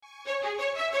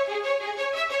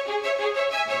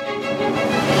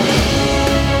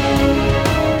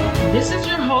This is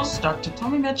your host, Dr.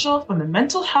 Tommy Mitchell from the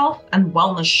Mental Health and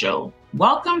Wellness Show.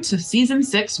 Welcome to Season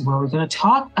 6, where we're going to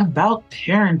talk about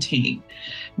parenting.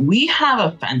 We have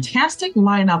a fantastic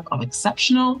lineup of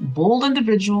exceptional, bold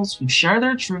individuals who share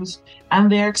their truths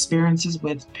and their experiences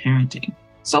with parenting.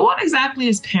 So what exactly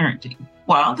is parenting?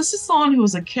 Well, this is someone who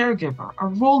is a caregiver, a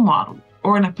role model,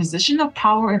 or in a position of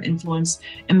power and influence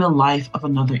in the life of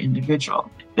another individual.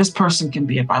 This person can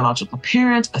be a biological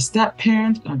parent, a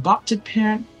step-parent, an adopted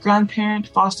parent, grandparent,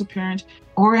 foster parent,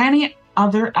 or any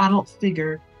other adult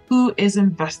figure who is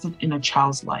invested in a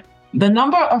child's life. The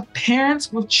number of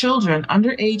parents with children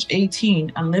under age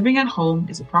 18 and living at home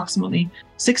is approximately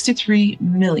 63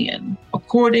 million,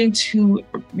 according to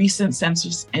a recent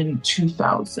census in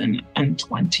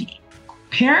 2020.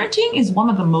 Parenting is one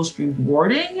of the most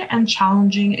rewarding and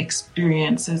challenging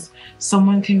experiences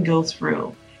someone can go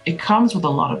through. It comes with a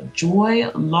lot of joy,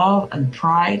 love, and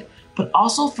pride, but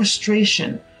also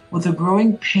frustration with the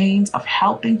growing pains of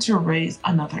helping to raise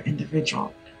another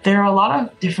individual. There are a lot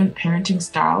of different parenting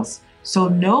styles, so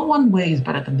no one way is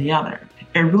better than the other.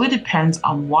 It really depends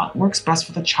on what works best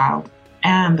for the child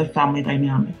and the family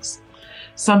dynamics.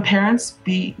 Some parents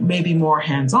may be more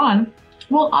hands-on,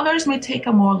 while others may take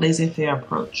a more laissez-faire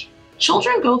approach.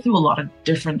 Children go through a lot of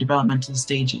different developmental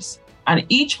stages, and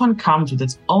each one comes with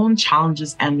its own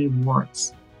challenges and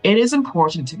rewards. It is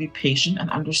important to be patient and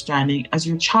understanding as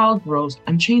your child grows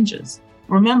and changes.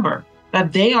 Remember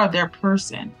that they are their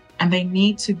person, and they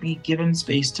need to be given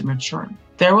space to mature.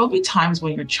 There will be times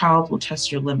when your child will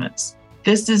test your limits.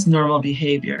 This is normal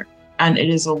behavior, and it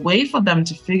is a way for them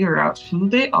to figure out who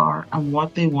they are and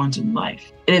what they want in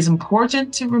life. It is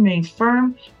important to remain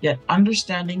firm yet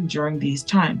understanding during these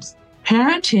times.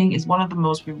 Parenting is one of the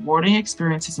most rewarding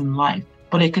experiences in life,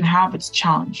 but it can have its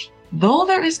challenge. Though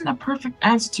there isn't a perfect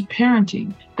answer to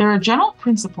parenting, there are general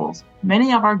principles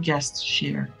many of our guests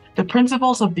share. The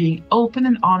principles of being open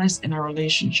and honest in our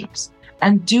relationships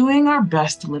and doing our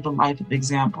best to live a life of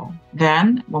example.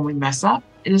 Then, when we mess up,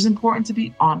 it is important to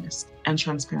be honest and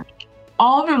transparent.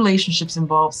 All relationships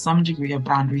involve some degree of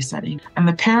boundary setting, and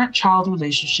the parent-child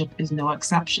relationship is no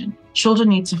exception. Children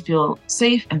need to feel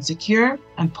safe and secure,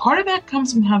 and part of that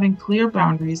comes from having clear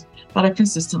boundaries that are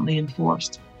consistently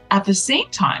enforced. At the same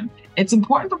time, it's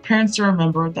important for parents to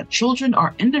remember that children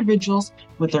are individuals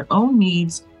with their own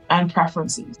needs and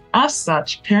preferences. As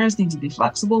such, parents need to be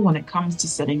flexible when it comes to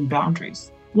setting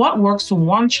boundaries. What works for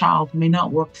one child may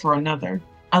not work for another,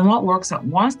 and what works at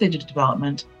one stage of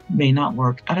development may not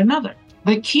work at another.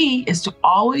 The key is to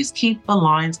always keep the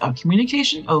lines of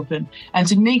communication open and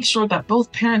to make sure that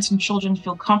both parents and children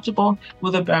feel comfortable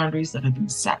with the boundaries that have been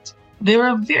set. There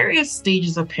are various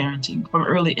stages of parenting, from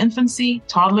early infancy,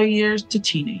 toddler years, to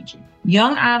teenager.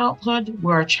 Young adulthood,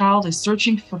 where a child is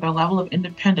searching for their level of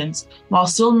independence while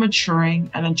still maturing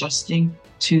and adjusting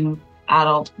to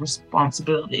adult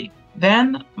responsibility.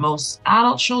 Then, most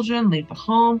adult children leave the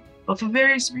home, but for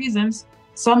various reasons,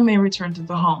 some may return to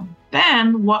the home.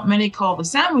 Then, what many call the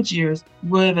sandwich years,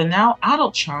 where the now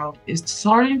adult child is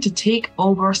starting to take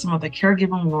over some of the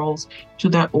caregiving roles to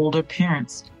their older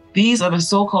parents. These are the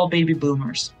so-called baby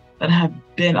boomers that have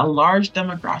been a large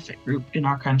demographic group in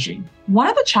our country. One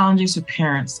of the challenges for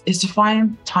parents is to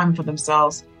find time for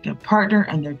themselves, their partner,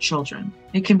 and their children.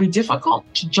 It can be difficult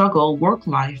to juggle work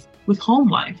life with home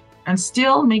life and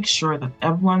still make sure that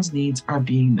everyone's needs are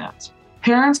being met.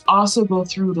 Parents also go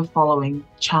through the following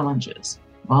challenges.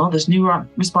 Well, there's new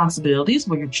responsibilities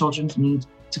where your children's need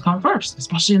to come first,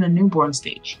 especially in the newborn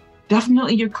stage.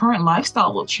 Definitely your current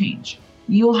lifestyle will change.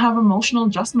 You'll have emotional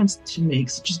adjustments to make,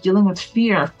 such as dealing with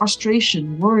fear,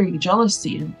 frustration, worry,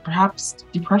 jealousy, and perhaps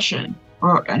depression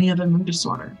or any other mood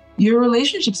disorder. Your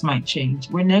relationships might change,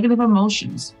 where negative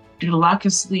emotions due to lack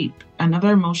of sleep and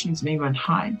other emotions may run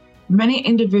high. Many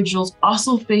individuals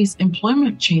also face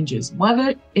employment changes,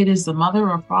 whether it is the mother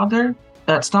or father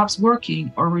that stops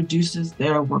working or reduces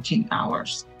their working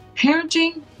hours.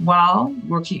 Parenting while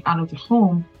working out of the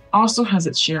home also has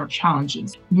its share of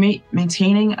challenges.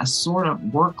 Maintaining a sort of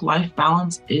work-life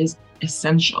balance is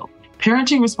essential.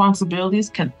 Parenting responsibilities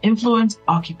can influence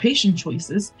occupation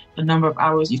choices, the number of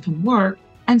hours you can work,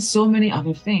 and so many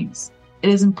other things. It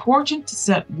is important to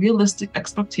set realistic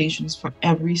expectations for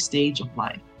every stage of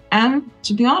life. And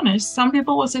to be honest, some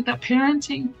people will say that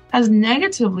parenting has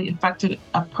negatively affected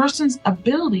a person's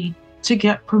ability to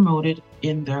get promoted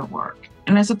in their work.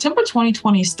 In a September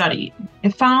 2020 study,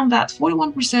 it found that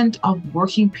 41% of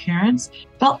working parents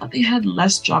felt that they had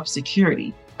less job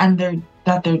security and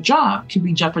that their job could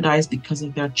be jeopardized because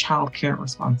of their childcare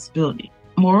responsibility.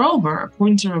 Moreover,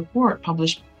 according to a report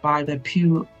published by the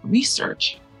Pew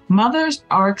Research, Mothers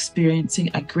are experiencing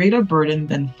a greater burden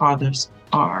than fathers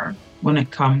are when it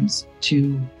comes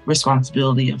to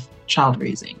responsibility of child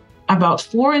raising. About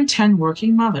 4 in 10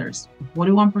 working mothers,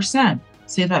 41%,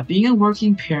 say that being a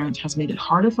working parent has made it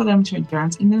harder for them to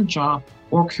advance in their job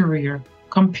or career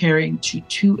comparing to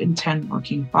 2 in 10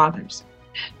 working fathers.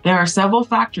 There are several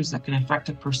factors that can affect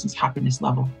a person's happiness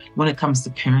level when it comes to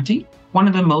parenting. One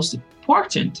of the most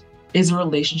important is a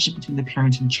relationship between the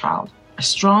parent and child. A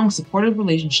strong, supportive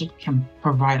relationship can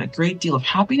provide a great deal of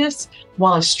happiness,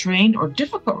 while a strained or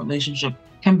difficult relationship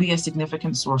can be a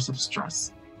significant source of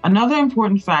stress. Another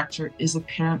important factor is a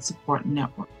parent support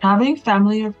network. Having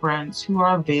family or friends who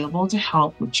are available to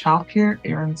help with childcare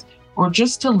errands or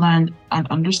just to lend an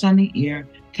understanding ear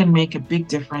can make a big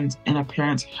difference in a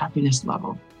parent's happiness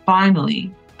level.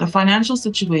 Finally, the financial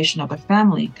situation of the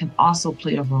family can also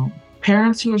play a role.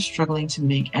 Parents who are struggling to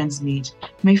make ends meet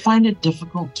may find it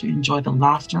difficult to enjoy the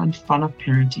laughter and fun of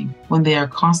parenting when they are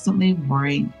constantly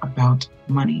worrying about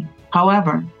money.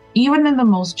 However, even in the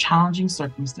most challenging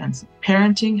circumstances,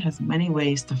 parenting has many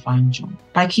ways to find joy.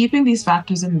 By keeping these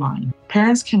factors in mind,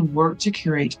 parents can work to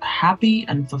create a happy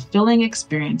and fulfilling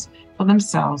experience for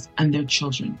themselves and their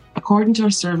children. According to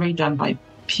a survey done by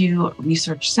Pew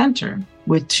Research Center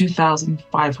with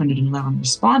 2,511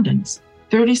 respondents,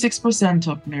 36%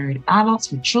 of married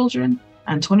adults with children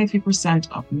and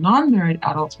 23% of non-married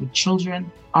adults with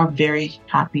children are very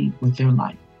happy with their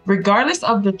life. Regardless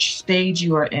of the stage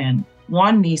you are in,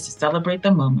 one needs to celebrate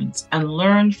the moments and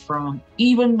learn from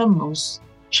even the most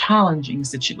challenging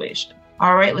situation.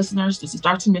 All right, listeners, this is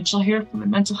Dr. Mitchell here from the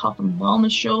Mental Health and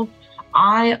Wellness Show.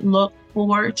 I look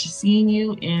forward to seeing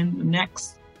you in the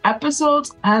next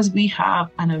episodes as we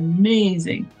have an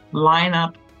amazing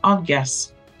lineup of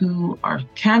guests who are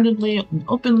candidly and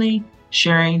openly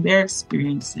sharing their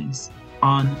experiences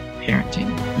on parenting.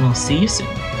 We'll see you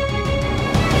soon.